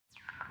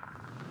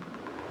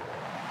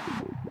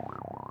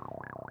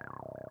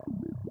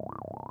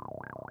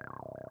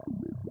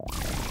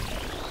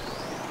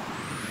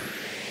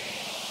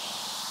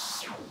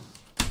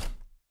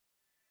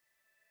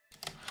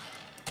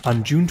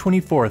On June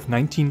 24,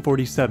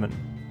 1947,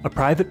 a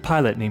private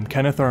pilot named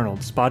Kenneth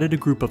Arnold spotted a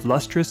group of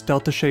lustrous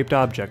delta-shaped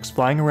objects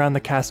flying around the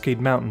Cascade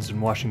Mountains in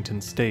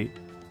Washington state.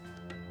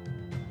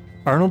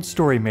 Arnold's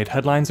story made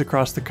headlines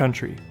across the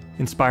country,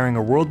 inspiring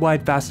a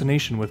worldwide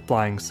fascination with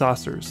flying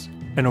saucers,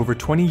 and over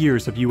 20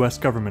 years of US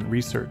government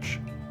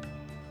research.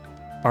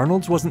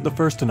 Arnold's wasn't the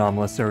first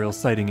anomalous aerial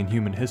sighting in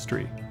human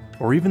history,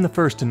 or even the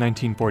first in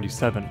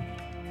 1947,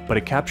 but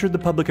it captured the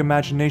public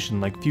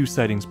imagination like few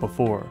sightings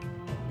before,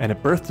 and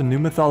it birthed a new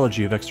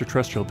mythology of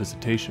extraterrestrial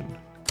visitation.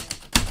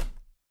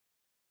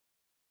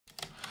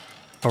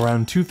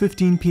 Around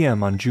 2:15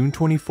 p.m. on June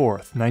 24,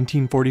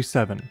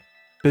 1947,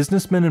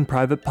 businessman and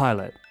private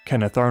pilot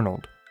Kenneth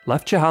Arnold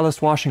left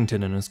Chehalis,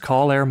 Washington in his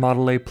Call Air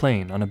Model A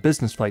plane on a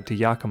business flight to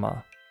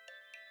Yakima.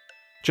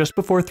 Just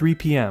before 3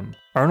 p.m.,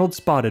 Arnold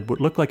spotted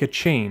what looked like a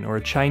chain or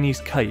a Chinese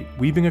kite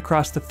weaving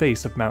across the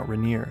face of Mount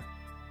Rainier.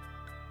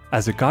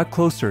 As it got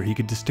closer, he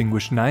could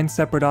distinguish 9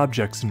 separate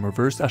objects in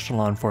reverse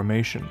echelon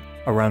formation,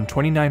 around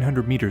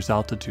 2,900 meters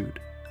altitude.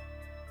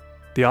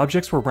 The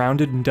objects were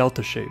rounded and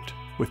delta-shaped,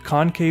 with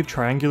concave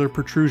triangular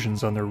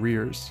protrusions on their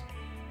rears.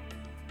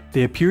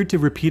 They appeared to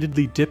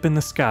repeatedly dip in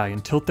the sky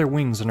and tilt their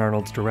wings in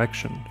Arnold's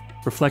direction,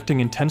 reflecting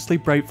intensely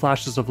bright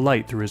flashes of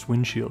light through his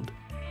windshield.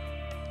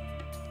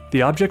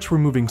 The objects were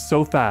moving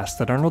so fast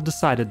that Arnold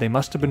decided they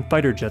must have been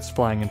fighter jets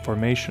flying in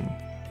formation.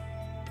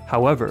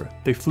 However,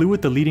 they flew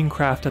with the leading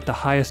craft at the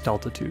highest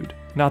altitude,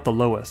 not the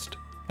lowest,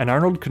 and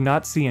Arnold could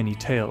not see any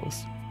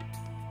tails.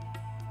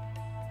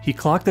 He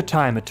clocked the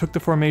time it took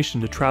the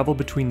formation to travel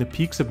between the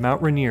peaks of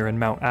Mount Rainier and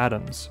Mount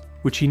Adams,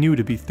 which he knew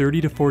to be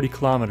 30 to 40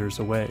 kilometers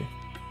away.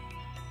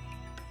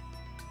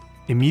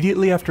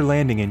 Immediately after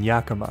landing in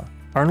Yakima,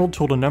 Arnold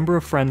told a number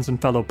of friends and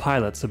fellow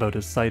pilots about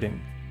his sighting.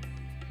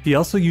 He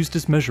also used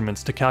his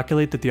measurements to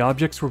calculate that the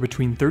objects were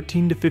between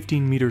 13 to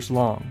 15 meters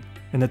long,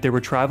 and that they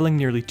were traveling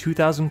nearly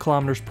 2,000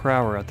 kilometers per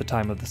hour at the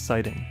time of the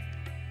sighting.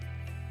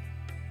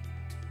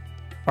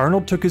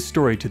 Arnold took his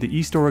story to the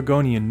East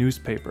Oregonian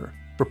newspaper,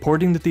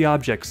 reporting that the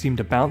objects seemed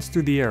to bounce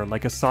through the air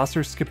like a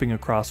saucer skipping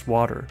across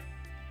water.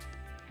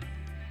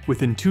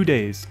 Within 2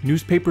 days,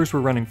 newspapers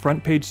were running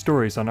front-page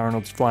stories on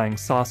Arnold's flying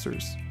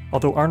saucers,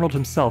 although Arnold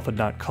himself had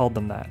not called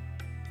them that.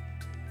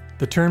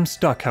 The term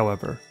stuck,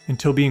 however,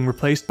 until being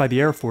replaced by the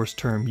Air Force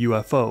term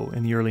UFO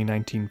in the early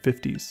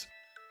 1950s.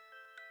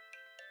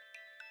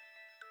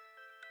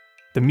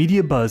 The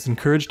media buzz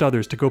encouraged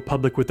others to go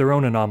public with their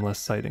own anomalous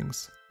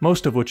sightings,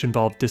 most of which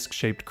involved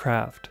disc-shaped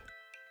craft.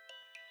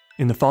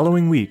 In the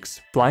following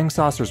weeks, flying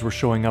saucers were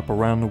showing up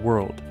around the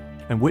world,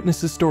 and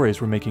witnesses' stories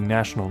were making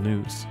national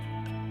news.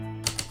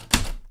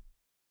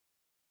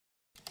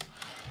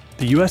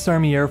 The US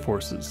Army Air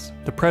Forces,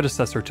 the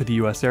predecessor to the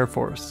US Air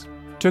Force,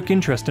 took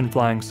interest in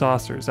flying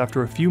saucers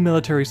after a few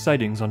military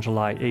sightings on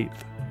July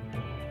 8th.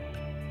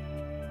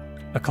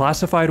 A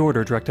classified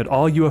order directed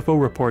all UFO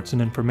reports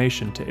and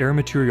information to Air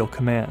Materiel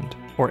Command,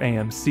 or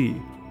AMC,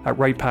 at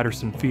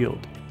Wright-Patterson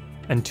Field,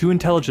 and 2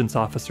 intelligence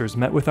officers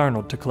met with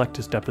Arnold to collect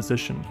his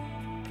deposition.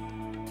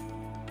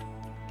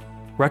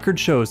 Record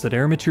shows that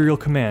Air Materiel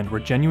Command were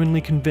genuinely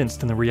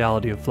convinced in the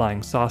reality of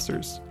flying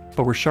saucers,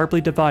 but were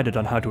sharply divided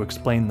on how to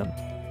explain them.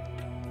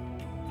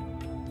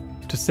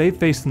 To save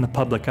face in the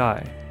public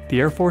eye,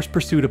 the Air Force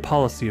pursued a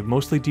policy of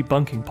mostly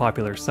debunking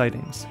popular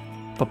sightings,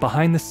 but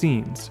behind the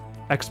scenes,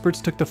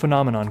 experts took the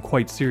phenomenon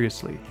quite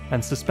seriously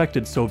and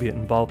suspected Soviet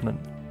involvement.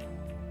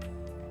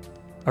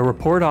 A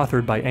report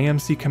authored by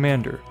AMC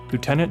Commander,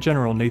 Lieutenant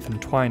General Nathan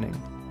Twining,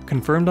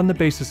 confirmed on the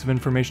basis of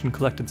information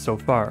collected so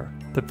far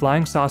that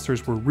flying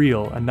saucers were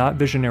real and not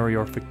visionary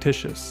or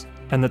fictitious,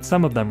 and that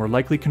some of them were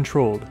likely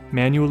controlled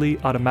manually,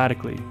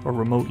 automatically, or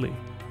remotely.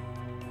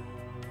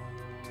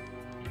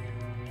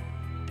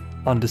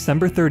 On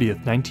December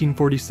 30th,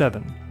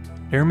 1947,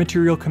 Air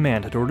Materiel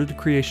Command had ordered the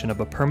creation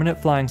of a permanent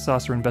flying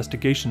saucer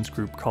investigations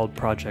group called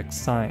Project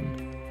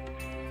Sign.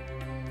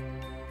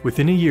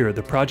 Within a year,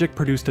 the project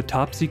produced a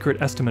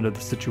top-secret estimate of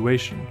the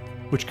situation,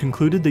 which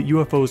concluded that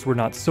UFOs were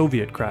not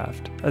Soviet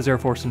craft, as Air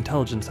Force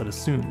intelligence had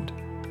assumed,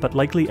 but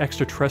likely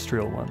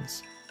extraterrestrial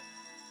ones.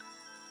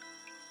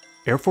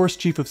 Air Force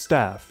Chief of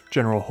Staff,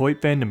 General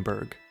Hoyt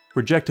Vandenberg,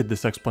 rejected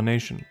this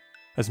explanation,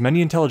 as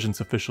many intelligence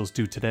officials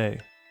do today.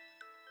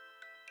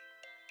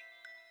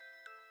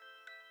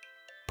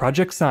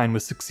 Project Sign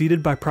was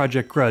succeeded by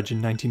Project Grudge in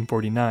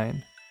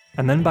 1949,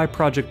 and then by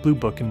Project Blue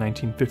Book in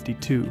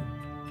 1952.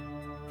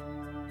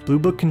 Blue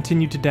Book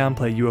continued to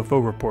downplay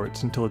UFO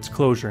reports until its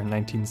closure in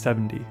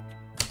 1970.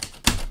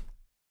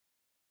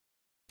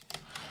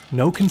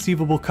 No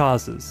conceivable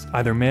causes,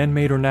 either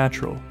man-made or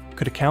natural,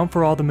 could account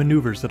for all the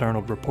maneuvers that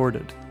Arnold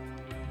reported.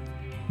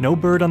 No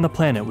bird on the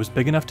planet was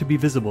big enough to be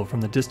visible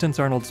from the distance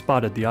Arnold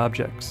spotted the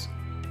objects,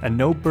 and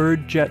no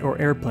bird, jet,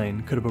 or airplane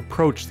could have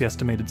approached the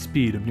estimated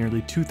speed of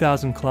nearly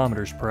 2,000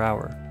 kilometers per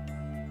hour.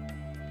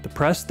 The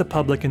press, the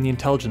public, and the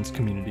intelligence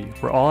community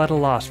were all at a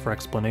loss for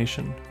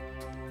explanation.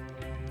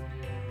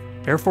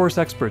 Air Force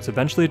experts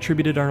eventually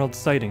attributed Arnold's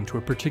sighting to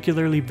a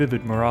particularly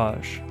vivid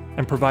mirage,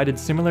 and provided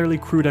similarly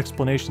crude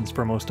explanations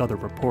for most other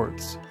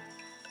reports.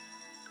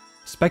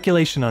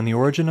 Speculation on the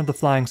origin of the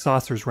flying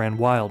saucers ran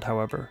wild,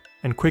 however,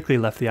 and quickly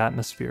left the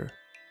atmosphere.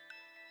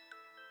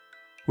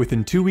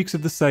 Within 2 weeks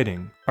of the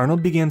sighting,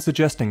 Arnold began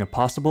suggesting a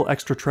possible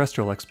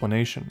extraterrestrial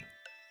explanation,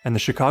 and the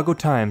Chicago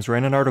Times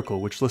ran an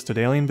article which listed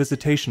alien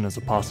visitation as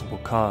a possible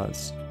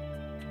cause.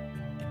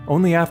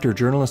 Only after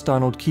journalist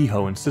Donald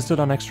Keyhoe insisted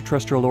on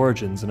extraterrestrial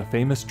origins in a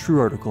famous True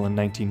article in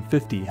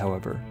 1950,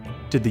 however,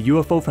 did the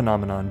UFO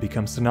phenomenon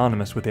become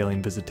synonymous with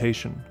alien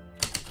visitation.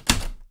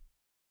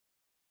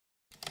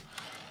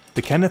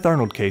 The Kenneth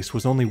Arnold case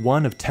was only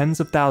one of tens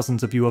of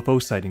thousands of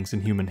UFO sightings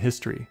in human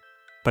history,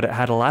 but it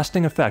had a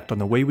lasting effect on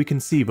the way we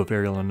conceive of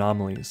aerial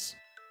anomalies.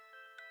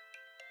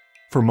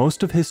 For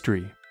most of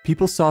history,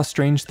 people saw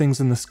strange things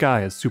in the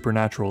sky as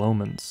supernatural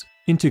omens,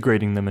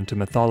 integrating them into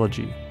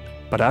mythology,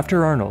 but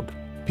after Arnold,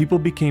 people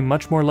became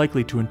much more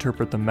likely to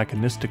interpret them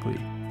mechanistically,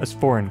 as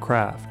foreign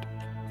craft.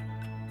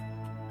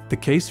 The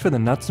case for the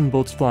nuts and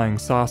bolts flying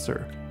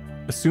saucer,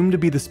 assumed to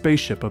be the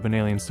spaceship of an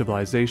alien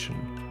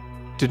civilization,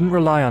 didn't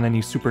rely on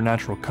any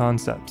supernatural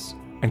concepts,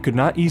 and could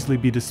not easily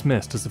be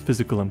dismissed as a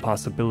physical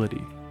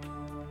impossibility.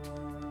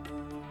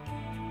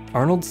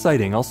 Arnold's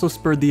sighting also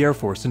spurred the Air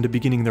Force into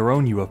beginning their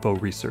own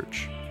UFO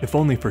research, if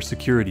only for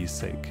security's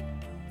sake.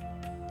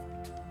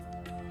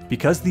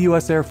 Because the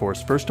US Air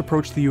Force first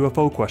approached the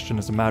UFO question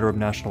as a matter of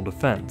national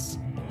defense,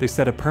 they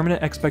set a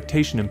permanent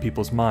expectation in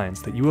people's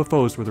minds that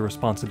UFOs were the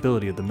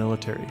responsibility of the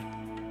military.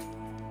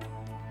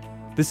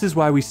 This is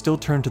why we still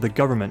turn to the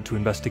government to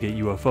investigate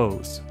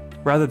UFOs,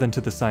 rather than to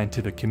the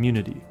scientific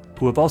community,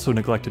 who have also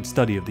neglected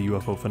study of the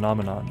UFO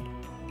phenomenon.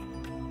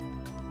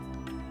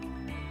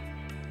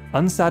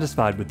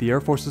 Unsatisfied with the Air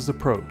Force's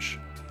approach,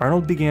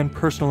 Arnold began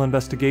personal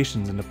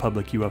investigations into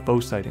public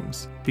UFO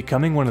sightings,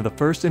 becoming one of the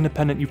first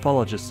independent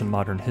ufologists in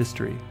modern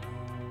history.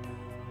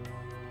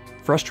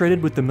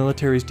 Frustrated with the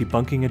military's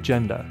debunking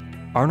agenda,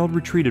 Arnold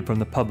retreated from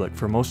the public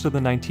for most of the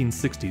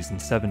 1960s and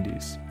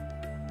 70s.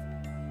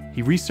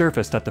 He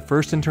resurfaced at the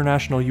first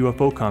International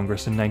UFO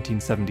Congress in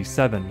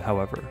 1977,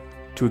 however,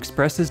 to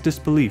express his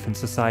disbelief in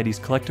society's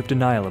collective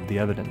denial of the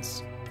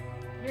evidence.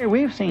 Here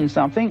we've seen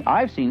something,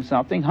 I've seen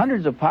something,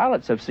 hundreds of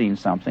pilots have seen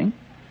something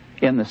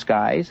in the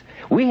skies.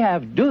 We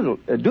have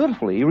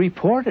dutifully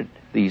reported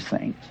these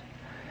things.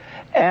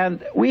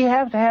 And we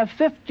have to have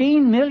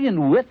 15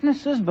 million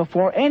witnesses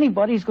before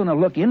anybody's going to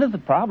look into the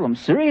problem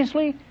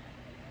seriously?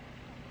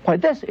 Why,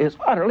 this is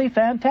utterly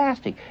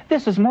fantastic.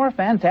 This is more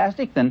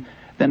fantastic than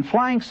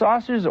flying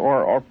saucers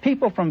or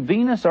people from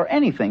Venus or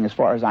anything, as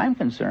far as I'm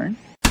concerned.